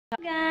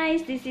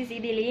Guys, this is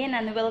Idilin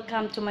and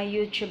welcome to my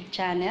YouTube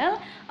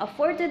channel.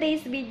 For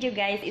today's video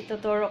guys,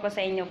 ituturo ko sa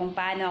inyo kung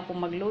paano ako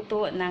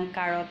magluto ng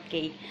carrot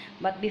cake.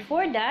 But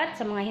before that,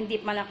 sa mga hindi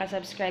pa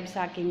nakasubscribe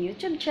sa aking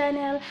YouTube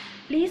channel,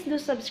 please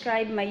do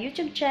subscribe my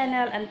YouTube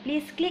channel and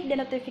please click the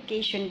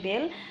notification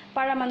bell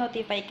para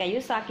ma-notify kayo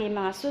sa aking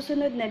mga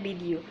susunod na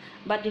video.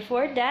 But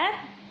before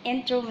that,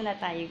 intro muna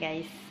tayo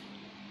guys.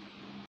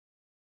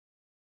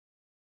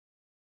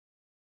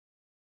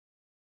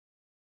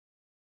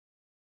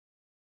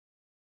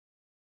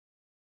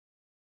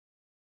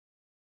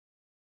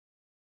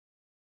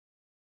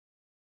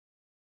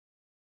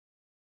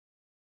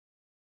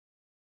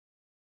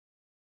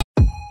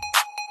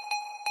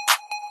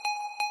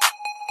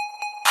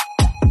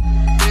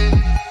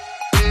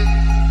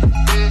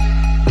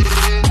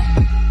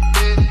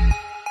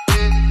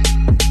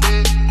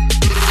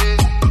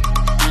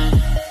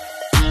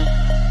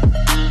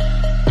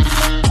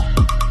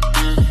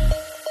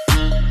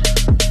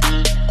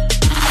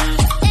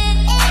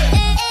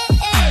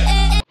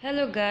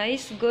 Hello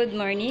guys, good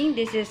morning.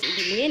 This is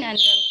Idilin and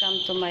welcome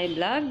to my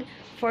vlog.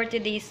 For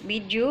today's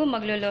video,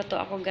 magluluto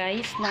ako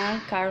guys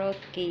ng carrot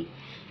cake.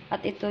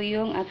 At ito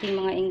yung ating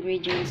mga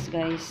ingredients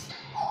guys.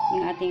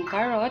 Yung ating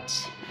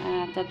carrots,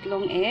 3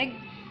 egg,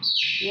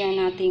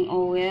 yan ating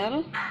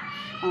oil,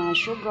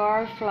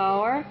 sugar,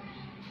 flour,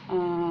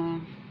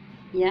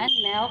 yan,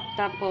 milk,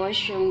 tapos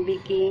yung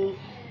baking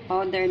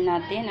powder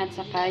natin at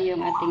saka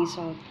yung ating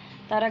salt.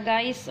 Tara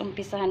guys,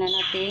 umpisahan na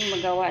natin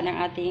magawa ng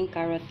ating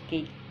carrot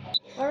cake.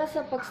 Para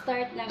sa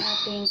pag-start ng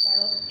ating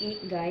carrot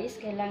cake guys,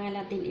 kailangan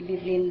natin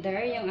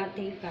i-blender yung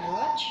ating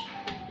carrots.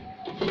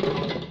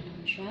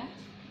 Ayan siya.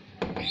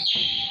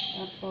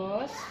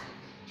 Tapos,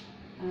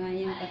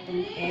 yung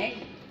katong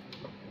egg.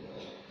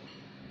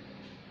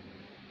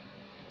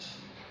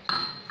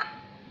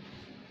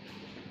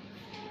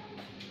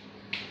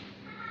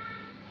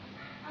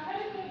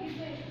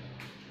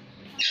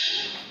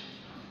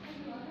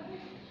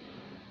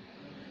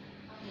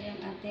 Yung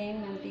ating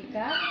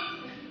mantika.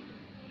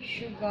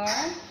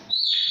 Sugar.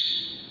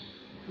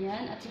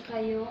 Yan. At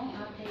saka yung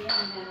ating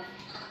milk.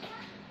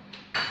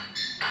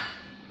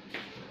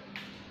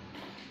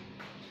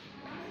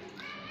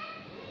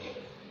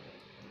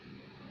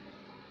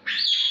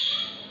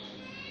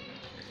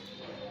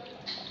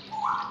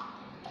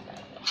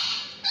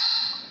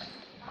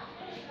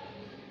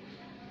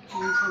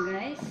 Yan siya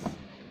guys.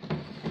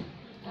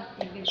 At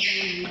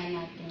i-blend na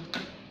natin.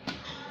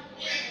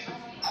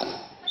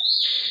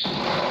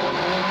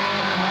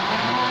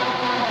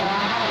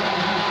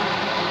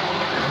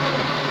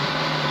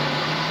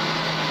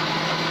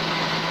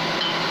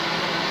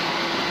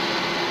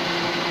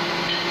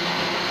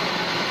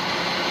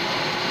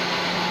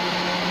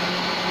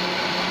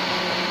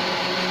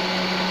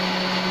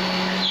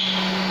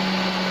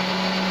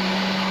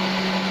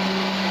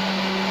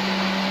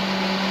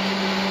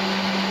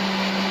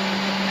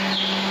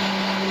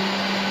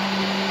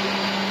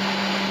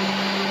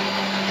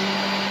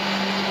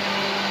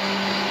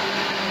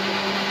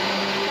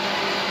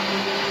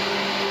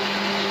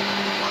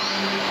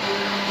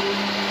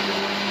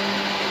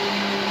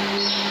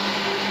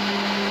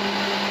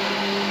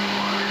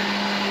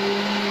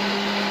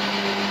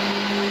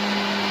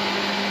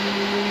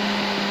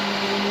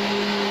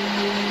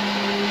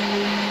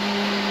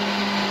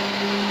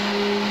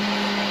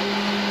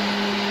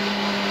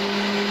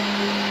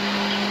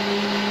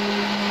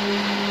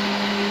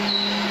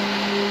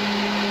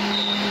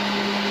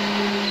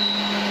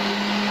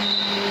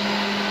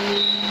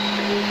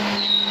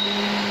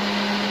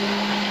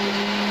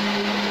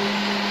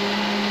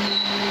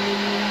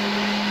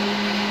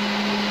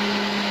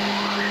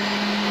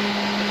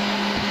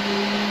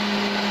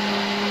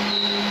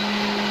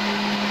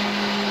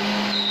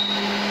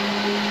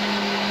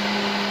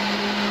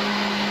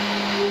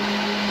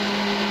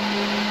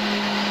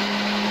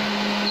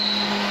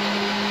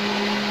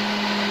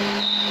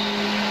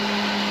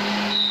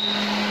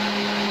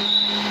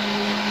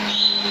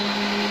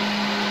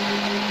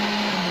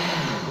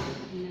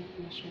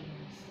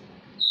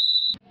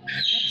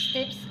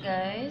 Steps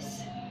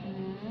guys,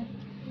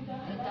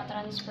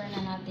 ita-transfer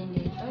na natin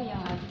dito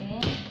yung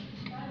ating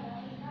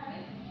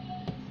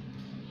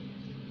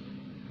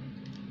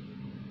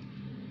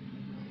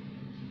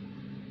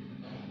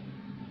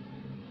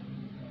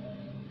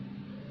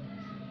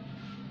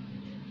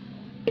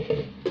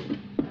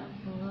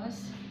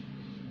tapos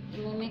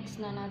i-mix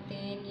na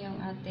natin yung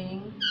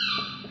ating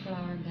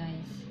flour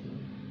guys.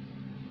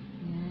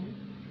 Yan.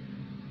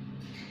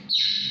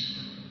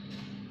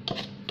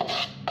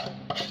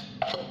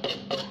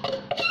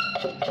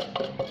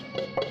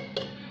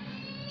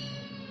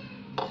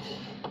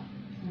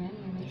 Ayan,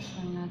 i-mix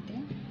lang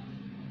natin.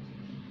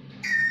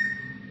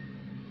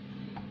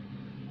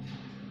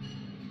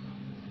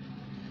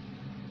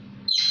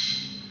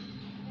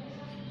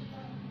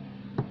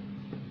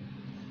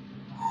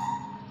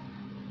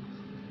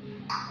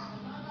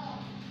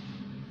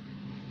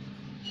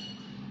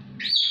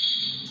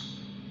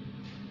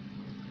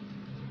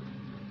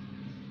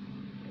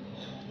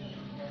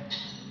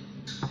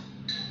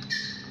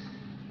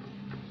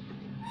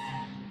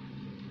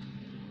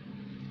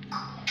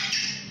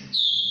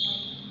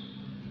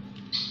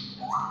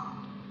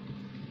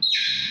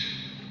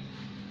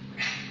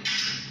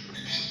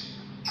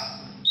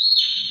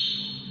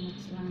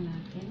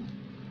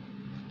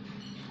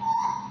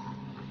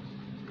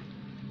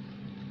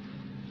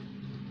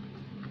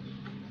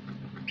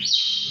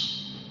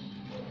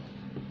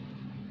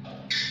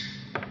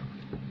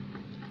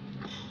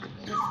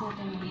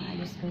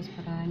 guys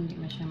para hindi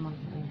na siya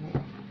mag-ubo.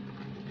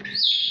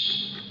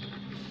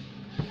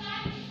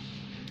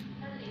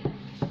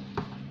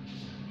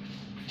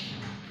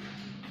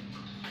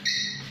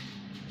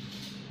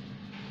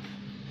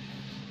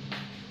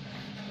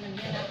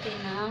 Lagyan natin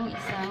ng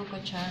isang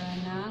kutsara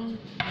ng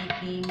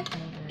baking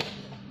powder.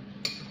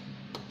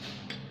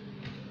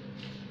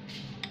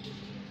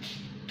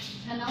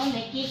 Ano,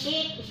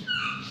 nakikik?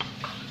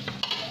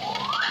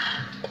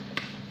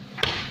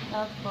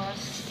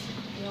 Tapos,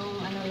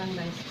 yung ano lang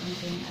guys,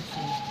 konting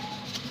asin.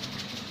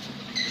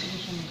 Hindi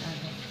siya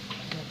mag-agad.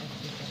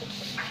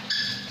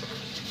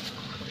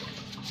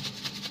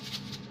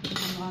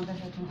 Hindi mo agad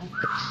sa itong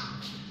asin.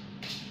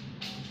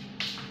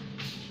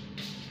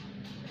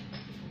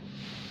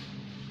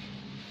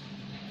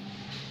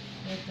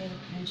 Little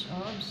pinch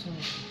of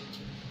salt.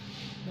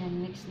 Yan,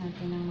 mix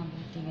natin ng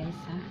mabuti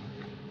guys ha.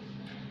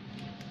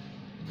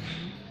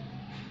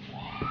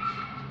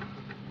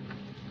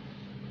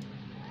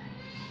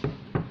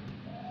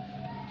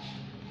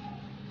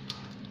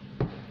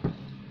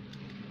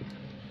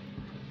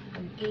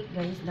 Cake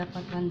guys,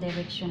 dapat one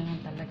direction lang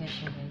talaga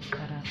siya guys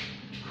para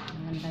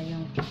maganda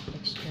yung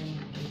texture ng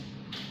cake.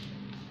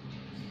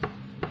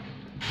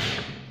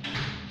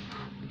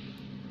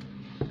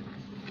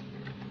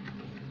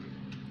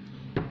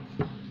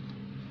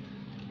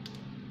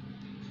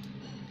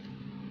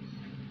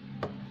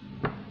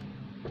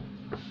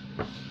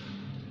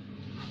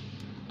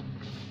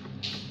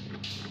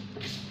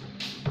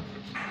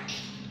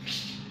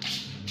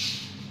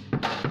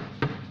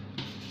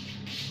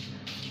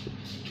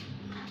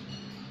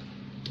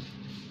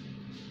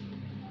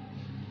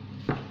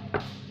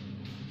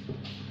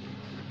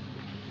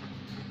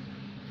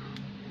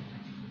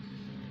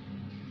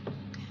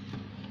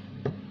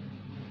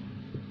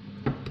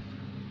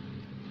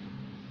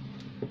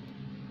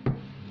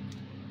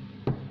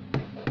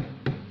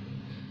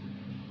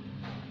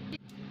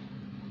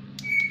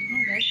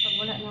 Pag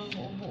wala nang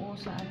buo-buo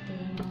sa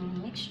ating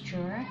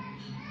mixture,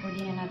 pwede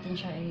na natin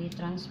siya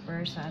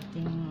i-transfer sa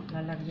ating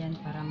lalagyan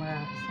para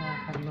sa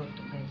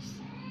pagluto guys.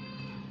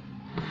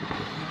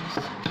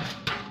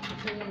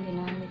 Ito yung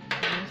ginamit ko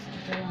guys.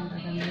 Ito yung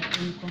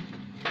gagamitin ko.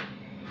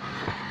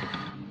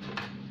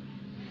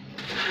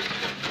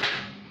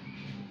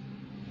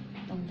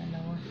 Itong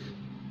dalawa.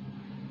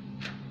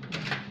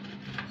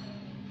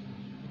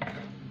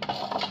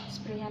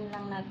 Sprayan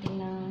lang natin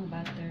ng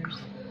butter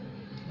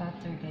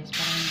guys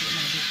para hindi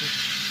magdikit.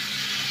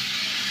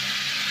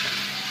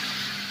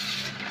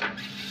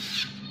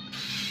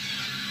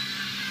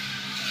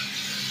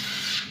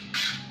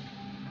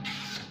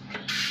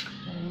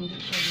 Para hindi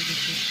siya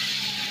didikit.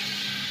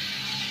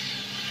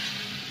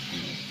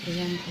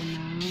 Sprayan ko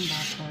ng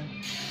butter.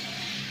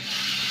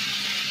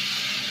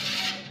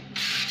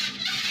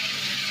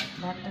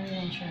 Butter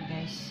yan siya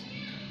guys.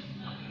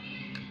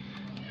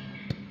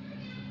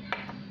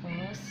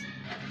 Tapos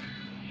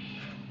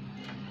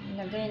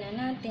ilagay na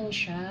natin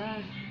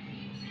siya.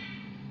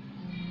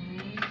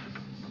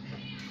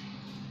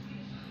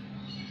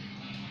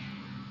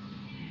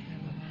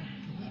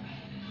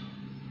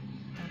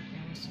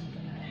 Tapos ito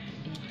na natin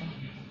dito.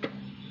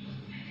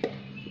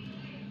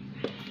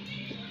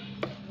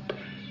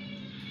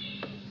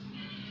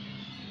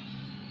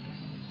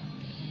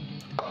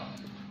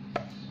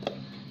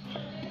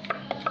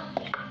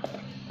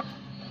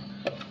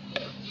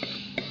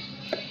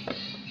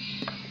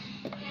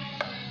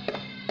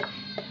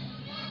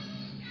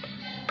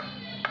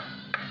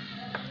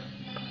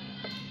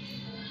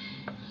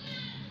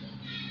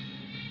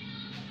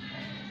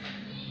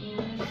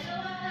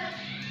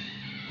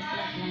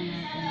 Itlap lang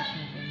natin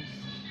siya guys.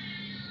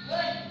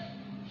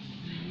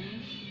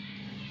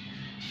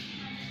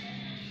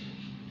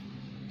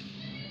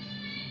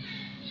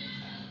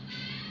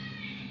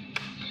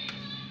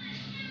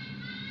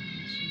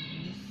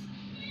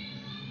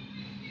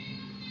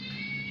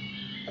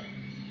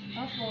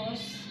 Tapos,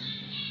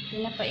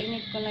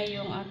 pinapainit ko na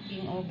yung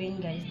aking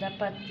oven guys.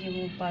 Dapat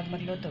yung pag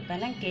magluto ka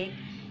ng cake,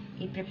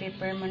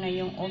 i-prepare mo na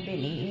yung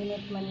oven.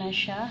 Iinit mo na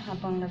siya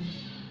habang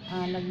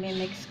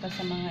nagme-mix ka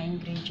sa mga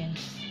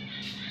ingredients.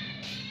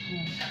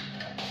 Ayan.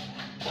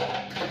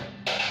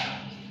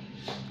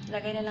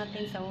 Lagay na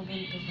natin sa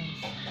oven to guys.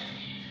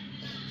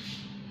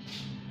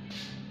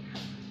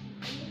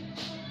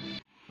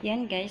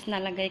 Yan guys,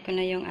 nalagay ko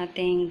na yung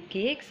ating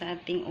cake sa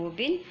ating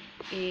oven.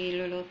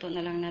 Iluluto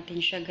na lang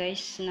natin siya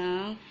guys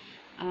ng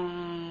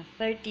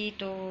 30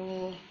 to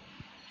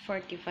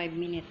 45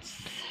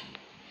 minutes.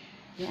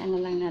 Yan na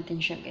lang natin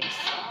siya guys.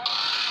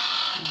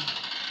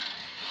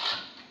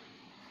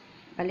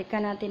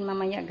 Balikan natin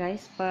mamaya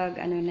guys pag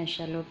ano na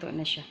siya, luto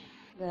na siya.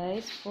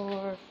 Guys,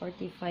 for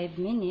 45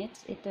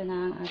 minutes, ito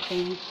na ang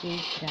ating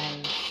cake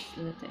guys.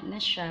 Luto na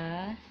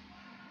siya.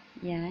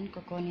 Yan,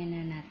 kukunin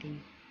na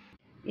natin.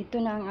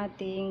 Ito na ang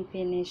ating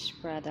finished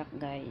product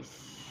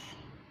guys.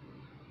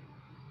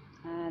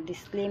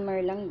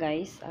 Disclaimer lang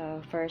guys,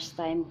 first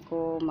time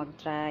ko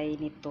mag-try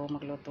nito,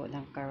 magluto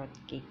ng carrot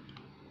cake.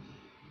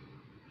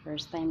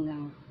 First time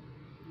lang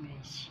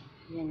guys.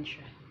 Yan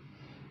siya.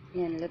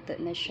 Yan, luto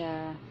na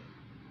siya.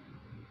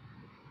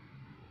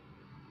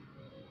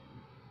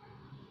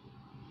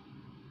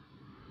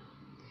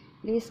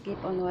 Please keep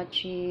on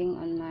watching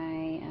on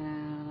my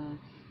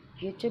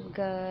YouTube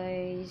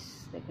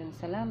guys. Daghang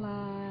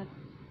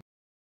salamat.